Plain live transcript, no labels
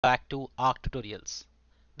Back to ARC tutorials.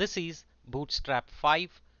 This is Bootstrap 5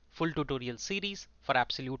 full tutorial series for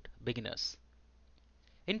absolute beginners.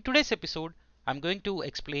 In today's episode, I'm going to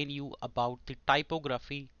explain you about the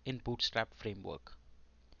typography in Bootstrap framework.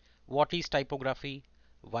 What is typography?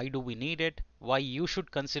 Why do we need it? Why you should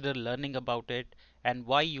consider learning about it? And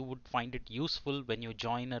why you would find it useful when you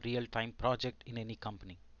join a real-time project in any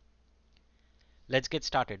company. Let's get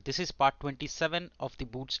started. This is part 27 of the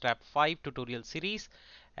Bootstrap 5 tutorial series,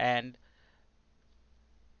 and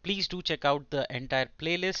please do check out the entire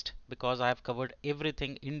playlist because I have covered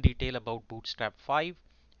everything in detail about Bootstrap 5,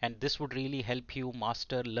 and this would really help you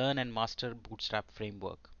learn and master Bootstrap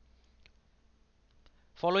framework.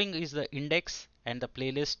 Following is the index and the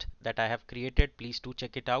playlist that I have created. Please do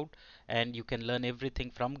check it out, and you can learn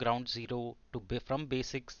everything from ground zero from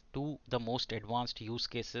basics to the most advanced use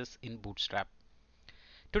cases in Bootstrap.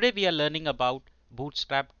 Today we are learning about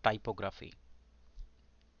Bootstrap typography.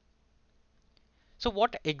 So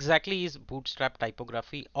what exactly is Bootstrap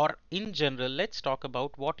typography, or in general, let's talk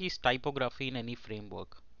about what is typography in any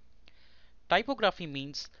framework. Typography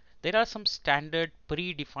means there are some standard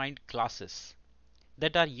predefined classes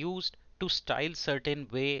that are used to style certain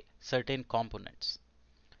components.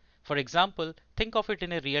 For example, think of it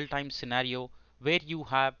in a real-time scenario where you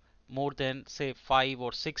have more than say 5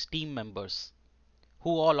 or 6 team members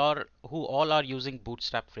who all are using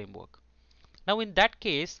Bootstrap framework. Now in that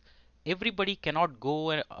case, everybody cannot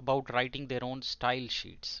go about writing their own style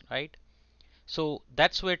sheets, right? So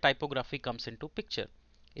that's where typography comes into picture.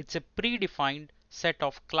 It's a predefined set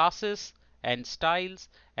of classes and styles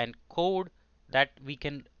and code that we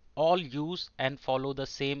can all use and follow the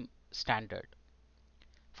same standard.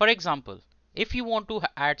 For example, if you want to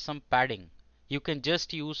add some padding, you can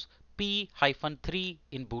just use p-3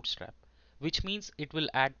 in Bootstrap, which means it will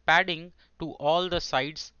add padding to all the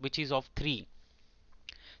sides which is of 3.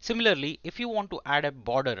 Similarly, if you want to add a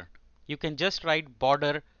border, you can just write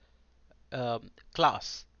border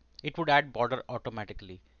class. It would add border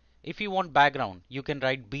automatically. If you want background, you can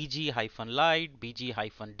write bg-light,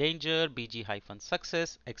 bg-danger,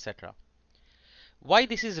 bg-success, etc. Why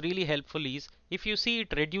this is really helpful is if you see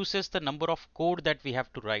it reduces the number of code that we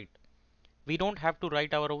have to write. We don't have to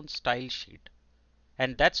write our own style sheet.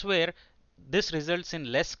 And that's where this results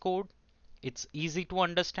in less code. It's easy to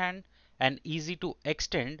understand and easy to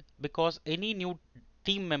extend because any new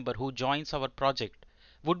team member who joins our project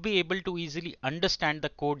would be able to easily understand the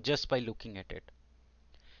code just by looking at it.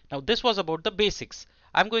 Now this was about the basics.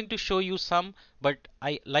 I'm going to show you some, but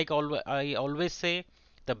I always say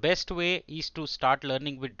the best way is to start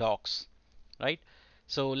learning with docs, right?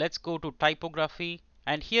 So let's go to typography,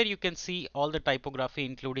 and here you can see all the typography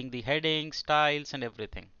including the heading, styles and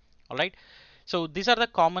everything. All right. So these are the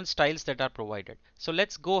common styles that are provided. So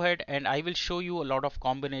let's go ahead and I will show you a lot of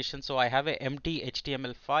combinations. So I have a empty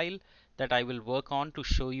HTML file that I will work on to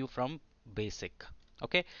show you from basic.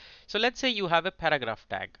 Okay. So let's say you have a paragraph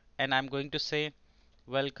tag and I'm going to say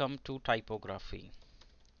welcome to typography.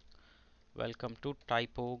 Welcome to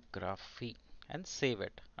typography and save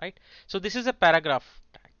it, right? So this is a paragraph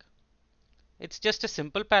tag. It's just a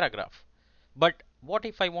simple paragraph. But what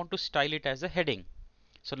if I want to style it as a heading?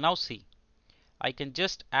 So now see, I can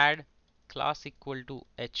just add class equal to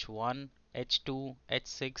h1, h2,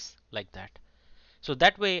 h6 like that. So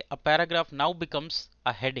that way a paragraph now becomes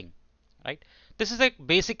a heading, right? This is a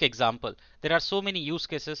basic example. There are so many use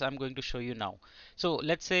cases I'm going to show you now. So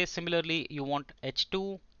let's say similarly you want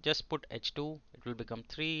h2, just put h2, it will become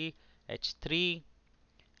 3, h3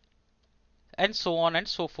 and so on and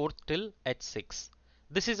so forth till h6.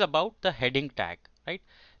 This is about the heading tag, right?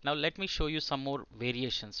 Now let me show you some more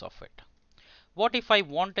variations of it. What if I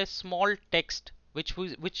want a small text which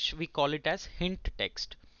we call it as hint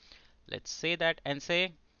text? Let's say that and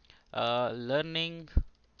say learning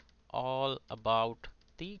all about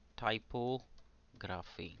the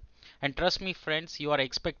typography. And trust me friends, you are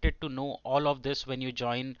expected to know all of this when you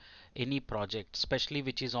join any project, especially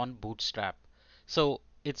which is on Bootstrap. So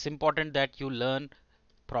it's important that you learn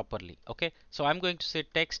properly. Okay, so I'm going to say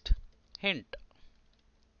text hint,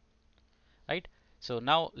 right? So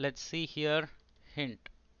now let's see here hint.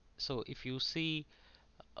 So if you see,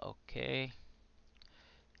 okay,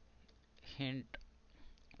 hint,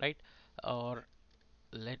 right? Or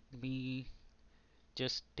let me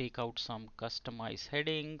just take out some customize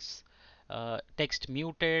headings, text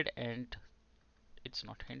muted, and it's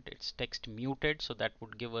not hint, it's text muted. So that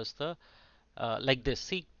would give us the like this.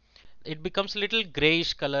 See, it becomes a little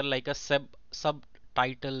grayish color like a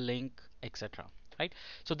subtitle link, etc. Right?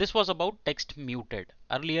 So this was about text muted.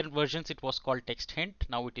 Earlier versions it was called text hint.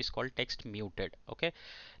 Now it is called text muted. Okay.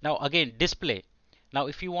 Now again display. Now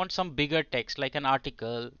if you want some bigger text like an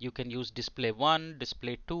article, you can use display 1,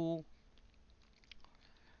 display 2.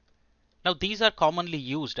 Now these are commonly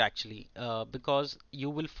used actually because you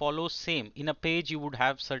will follow same. In a page you would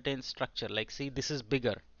have certain structure, like see this is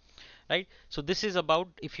bigger, right? So this is about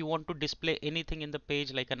if you want to display anything in the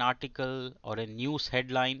page like an article or a news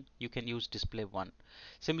headline, you can use display 1.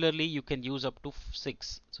 Similarly, you can use up to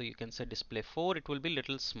 6. So you can say display 4, it will be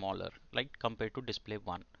little smaller, right, compared to display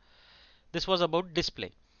 1. This was about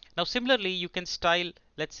display. Now similarly, you can style,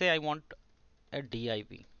 let's say I want a div.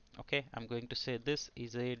 Okay, I'm going to say this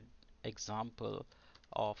is a example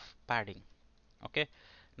of padding. Okay,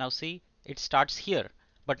 now see it starts here,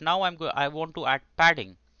 but now I want to add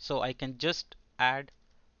padding, so I can just add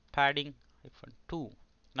padding hyphen 2.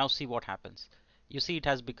 Now see what happens. You see it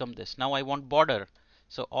has become this. Now I want border,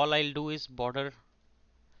 so all I'll do is border,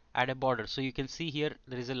 add a border. So you can see here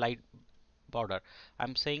there is a light border.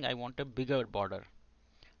 I'm saying I want a bigger border,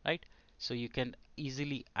 right? So you can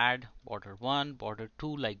easily add border 1, border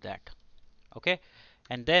 2, like that. Okay,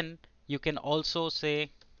 and then you can also say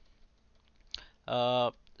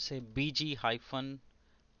bg hyphen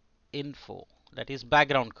info, that is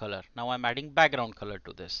background color. Now I'm adding background color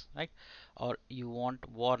to this, right? Or you want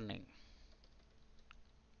warning.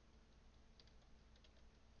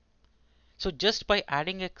 So just by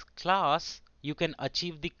adding a class, you can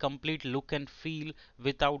achieve the complete look and feel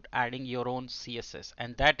without adding your own CSS,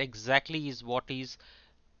 and that exactly is what is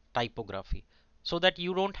typography, so that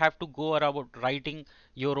you don't have to go around writing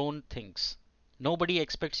your own things. Nobody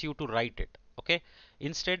expects you to write it. Okay,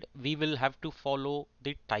 instead we will have to follow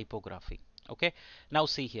the typography. Okay, now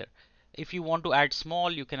see here, if you want to add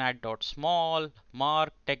small, you can add dot small,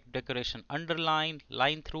 mark, text decoration, underline,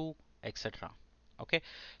 line through, etc. Okay,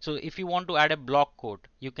 so if you want to add a block code,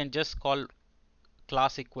 you can just call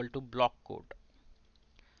class equal to block code.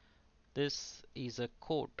 This is a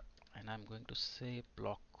code, and I'm going to say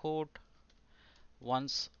block code.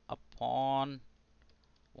 Once upon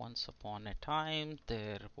a time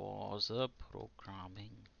there was a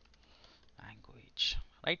programming language,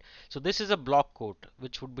 right? So this is a block code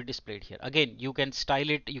which would be displayed here. Again, you can style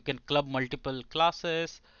it, you can club multiple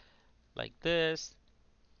classes like this,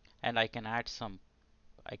 and I can add some,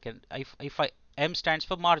 I can, if I M stands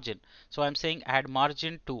for margin, so I'm saying add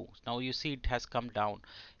margin 2. Now you see it has come down.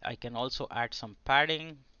 I can also add some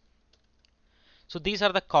padding. So these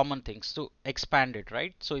are the common things to expand it,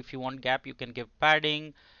 right? So if you want gap, you can give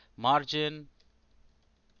padding, margin.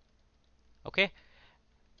 Okay,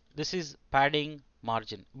 this is padding,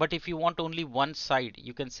 margin. But if you want only one side,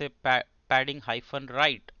 you can say padding hyphen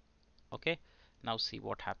right. Okay, now see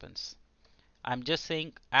what happens. I'm just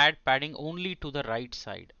saying add padding only to the right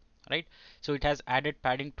side, right? So it has added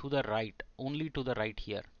padding to the right, only to the right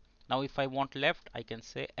here. Now if I want left, I can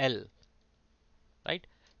say L, right?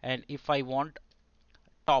 And if I want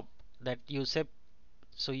top, that you say,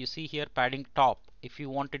 so you see here padding top. If you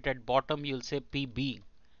want it at bottom, you'll say PB,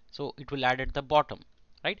 so it will add at the bottom,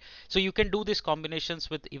 right? So you can do these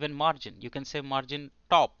combinations with even margin. You can say margin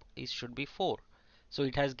top is should be 4, so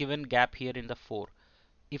it has given gap here in the 4.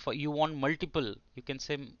 If you want multiple, you can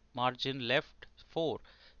say margin left 4.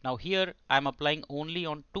 Now here I'm applying only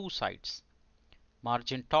on two sides,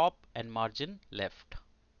 margin top and margin left.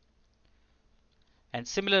 And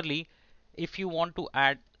similarly, if you want to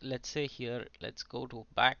add, let's say here, let's go to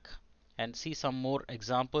back and see some more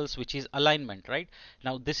examples, which is alignment, right?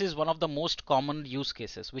 Now this is one of the most common use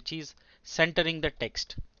cases, which is centering the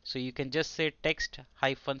text. So you can just say text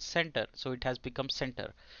hyphen center, so it has become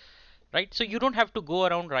center, right? So you don't have to go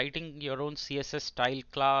around writing your own CSS style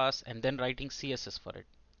class and then writing CSS for it.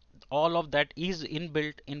 All of that is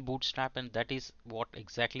inbuilt in Bootstrap, and that is what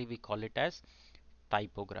exactly we call it as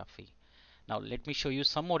typography. Now let me show you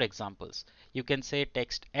some more examples. You can say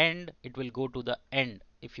text end, it will go to the end.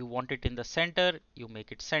 If you want it in the center, you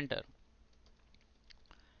make it center.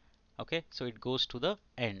 Okay, so it goes to the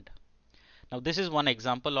end. Now this is one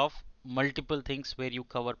example of multiple things where you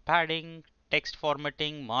cover padding, text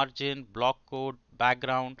formatting, margin, block code,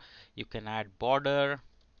 background. You can add border.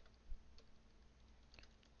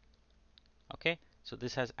 Okay, so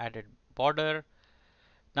this has added border.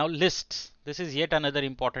 Now lists, this is yet another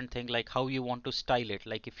important thing, like how you want to style it.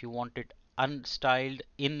 Like if you want it unstyled,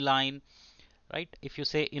 inline, right? If you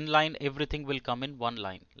say inline, everything will come in one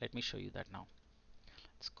line. Let me show you that now.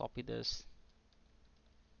 Let's copy this,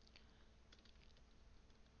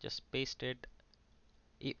 just paste it.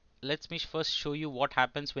 Let me first show you what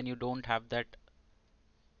happens when you don't have that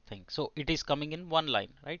thing. So it is coming in one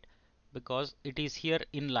line, right? Because it is here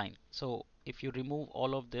inline. So if you remove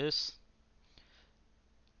all of this,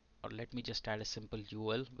 or let me just add a simple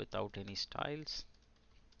UL without any styles.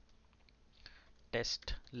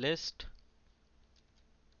 test list.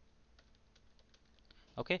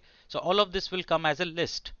 Okay, so all of this will come as a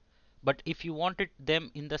list, but if you wanted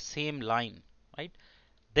them in the same line, right,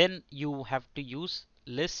 then you have to use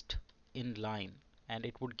list inline, and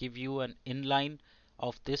it would give you an inline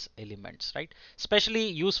of this elements, right? Especially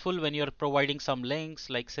useful when you're providing some links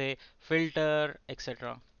like say filter,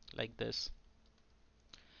 etc., like this.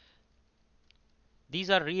 These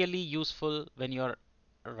are really useful when you're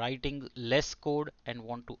writing less code and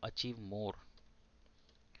want to achieve more.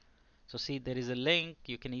 So see, there is a link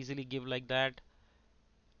you can easily give like that,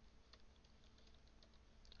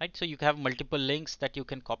 right? So you have multiple links that you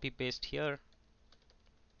can copy paste here.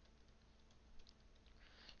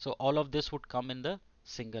 So all of this would come in the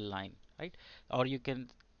single line, right? Or you can,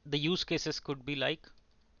 the use cases could be like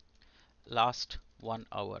last 1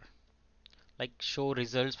 hour, like show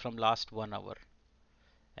results from last 1 hour,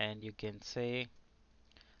 and you can say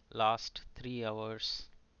last 3 hours,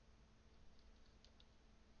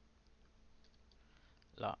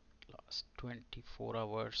 last 24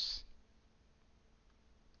 hours,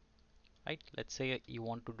 right? Let's say you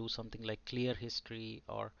want to do something like clear history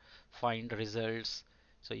or find results,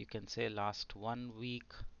 so you can say last 1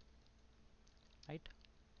 week, right?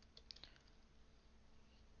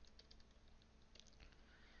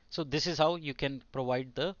 So this is how you can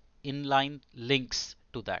provide the inline links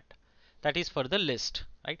to that. That is for the list,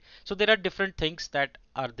 right? So there are different things that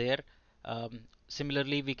are there.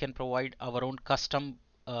 Similarly, we can provide our own custom.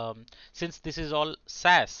 Since this is all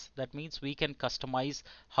SAS, that means we can customize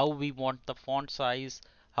how we want the font size,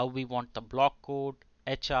 how we want the block code,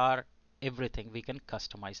 HR, everything. We can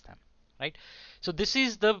customize them, right? So this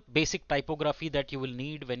is the basic typography that you will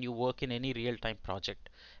need when you work in any real-time project.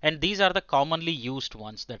 And these are the commonly used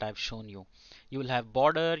ones that I've shown you. You will have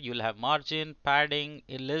border, you will have margin, padding,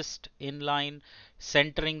 a list, inline,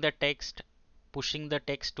 centering the text, pushing the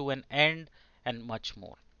text to an end, and much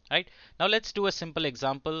more. Right? Now let's do a simple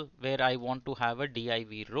example where I want to have a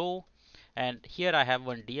div row, and here I have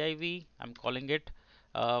one div. I'm calling it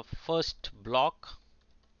first block,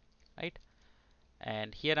 right?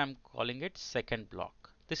 And here I'm calling it second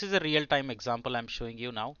block. This is a real-time example I'm showing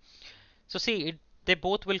you now. So see, they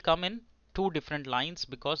both will come in two different lines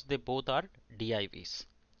because they both are divs.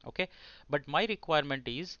 Okay, but my requirement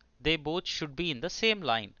is they both should be in the same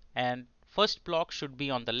line, and first block should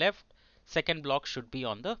be on the left, second block should be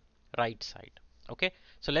on the right side. Okay,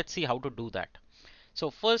 so let's see how to do that. So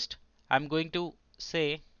first I'm going to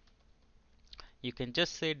say, you can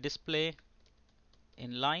just say display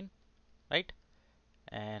inline, right?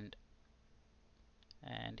 And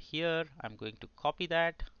here I'm going to copy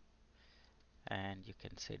that, and you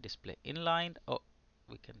can say display inline. Oh,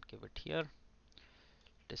 we can give it here,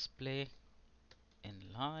 display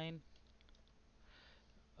inline.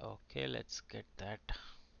 Okay, let's get that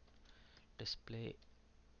display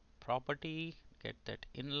property, get that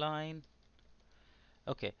inline.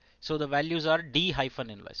 Okay, so the values are d hyphen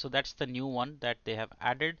inline, so that's the new one that they have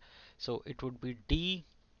added, so it would be d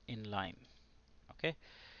inline. Okay,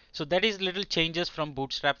 so that is little changes from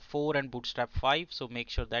Bootstrap 4 and Bootstrap 5, so make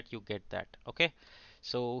sure that you get that. Okay,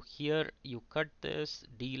 so here you cut this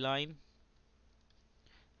d line,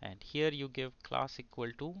 and here you give class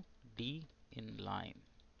equal to d inline,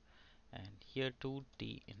 and here to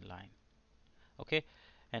d inline. Okay,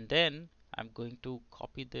 and then I'm going to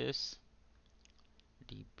copy this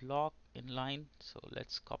d block inline, so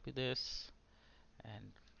let's copy this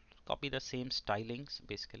and copy the same stylings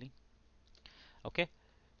basically. Okay,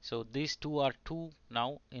 so these two are two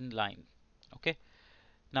now inline. Okay,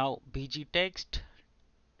 now bg text,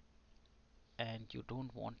 and you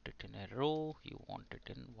don't want it in a row, you want it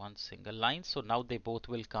in one single line, so now they both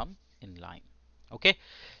will come in line. Okay,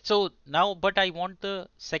 so now but I want the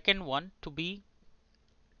second one to be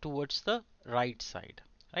towards the right side,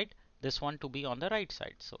 right? This one to be on the right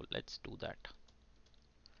side, so let's do that.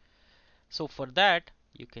 So for that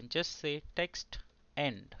you can just say text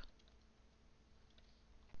end,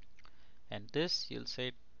 and this you'll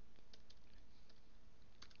say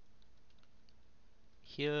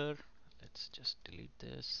here, let's just delete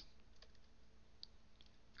this,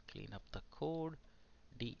 clean up the code,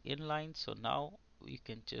 d inline. So now you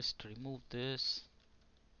can just remove this,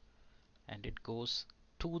 and it goes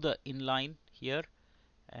to the inline here.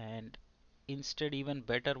 And instead, even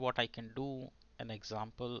better, what I can do, an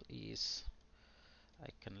example is I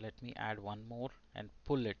can, let me add one more and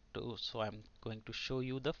pull it to, so I'm going to show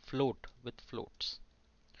you the float with floats.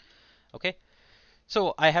 Okay,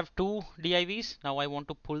 so I have two divs, now I want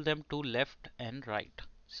to pull them to left and right,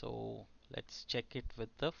 so let's check it with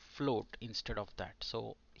the float instead of that.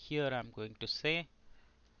 So here I'm going to say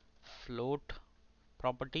float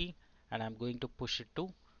property, and I'm going to push it to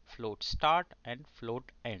float start and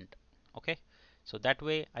float end. Okay, so that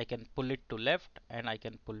way I can pull it to left and I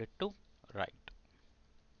can pull it to right.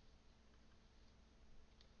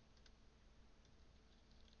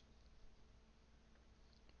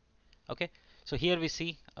 Okay, so here we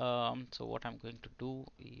see, so what I'm going to do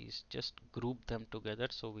is just group them together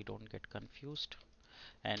so we don't get confused.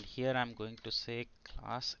 And here I'm going to say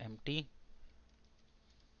class empty,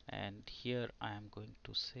 and here I am going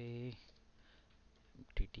to say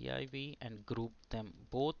empty div and group them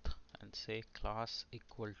both and say class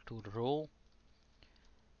equal to row.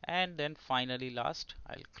 And then finally last,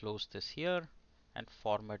 I'll close this here and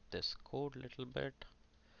format this code a little bit.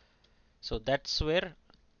 So that's where,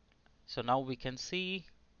 so now we can see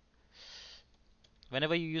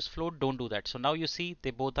whenever you use float, don't do that. So now you see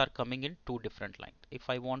they both are coming in two different lines. If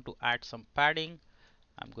I want to add some padding,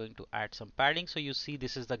 I'm going to add some padding. So you see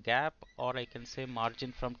this is the gap, or I can say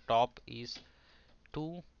margin from top is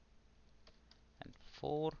 2 and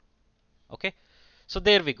 4. Okay, so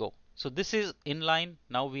there we go. So this is inline.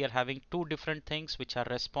 Now we are having two different things which are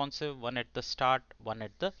responsive, one at the start, one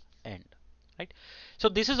at the end, right? So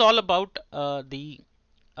this is all about the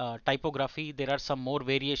typography. There are some more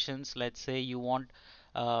variations. Let's say you want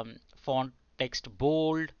font text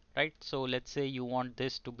bold, right? So let's say you want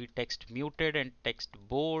this to be text muted and text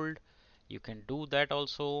bold. You can do that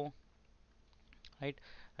also, right?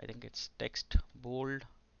 I think it's text bold,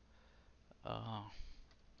 uh,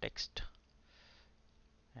 text,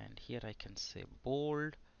 and here I can say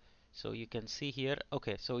bold. So you can see here,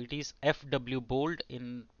 okay, so it is FW bold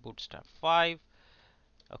in Bootstrap 5.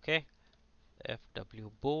 Okay, FW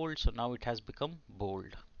bold, so now it has become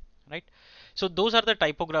bold, right? So those are the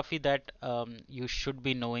typography that you should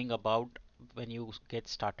be knowing about when you get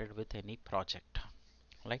started with any project,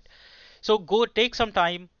 right? So go take some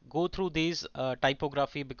time, go through these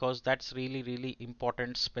typography, because that's really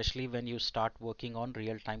important, especially when you start working on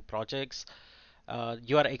real-time projects.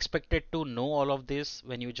 You are expected to know all of this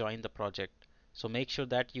when you join the project. So make sure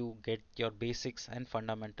that you get your basics and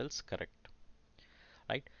fundamentals correct,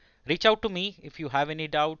 right? Reach out to me if you have any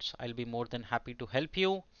doubts. I'll be more than happy to help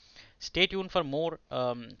you. Stay tuned for more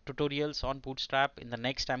tutorials on Bootstrap. In the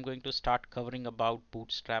next, I'm going to start covering about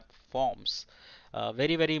Bootstrap forms.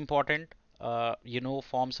 Very important.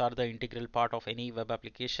 Forms are the integral part of any web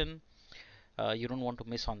application. You don't want to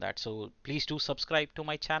miss on that. So please do subscribe to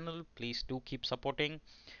my channel. Please do keep supporting,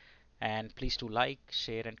 and please do like,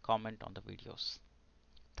 share, and comment on the videos.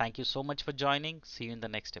 Thank you so much for joining. See you in the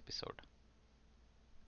next episode.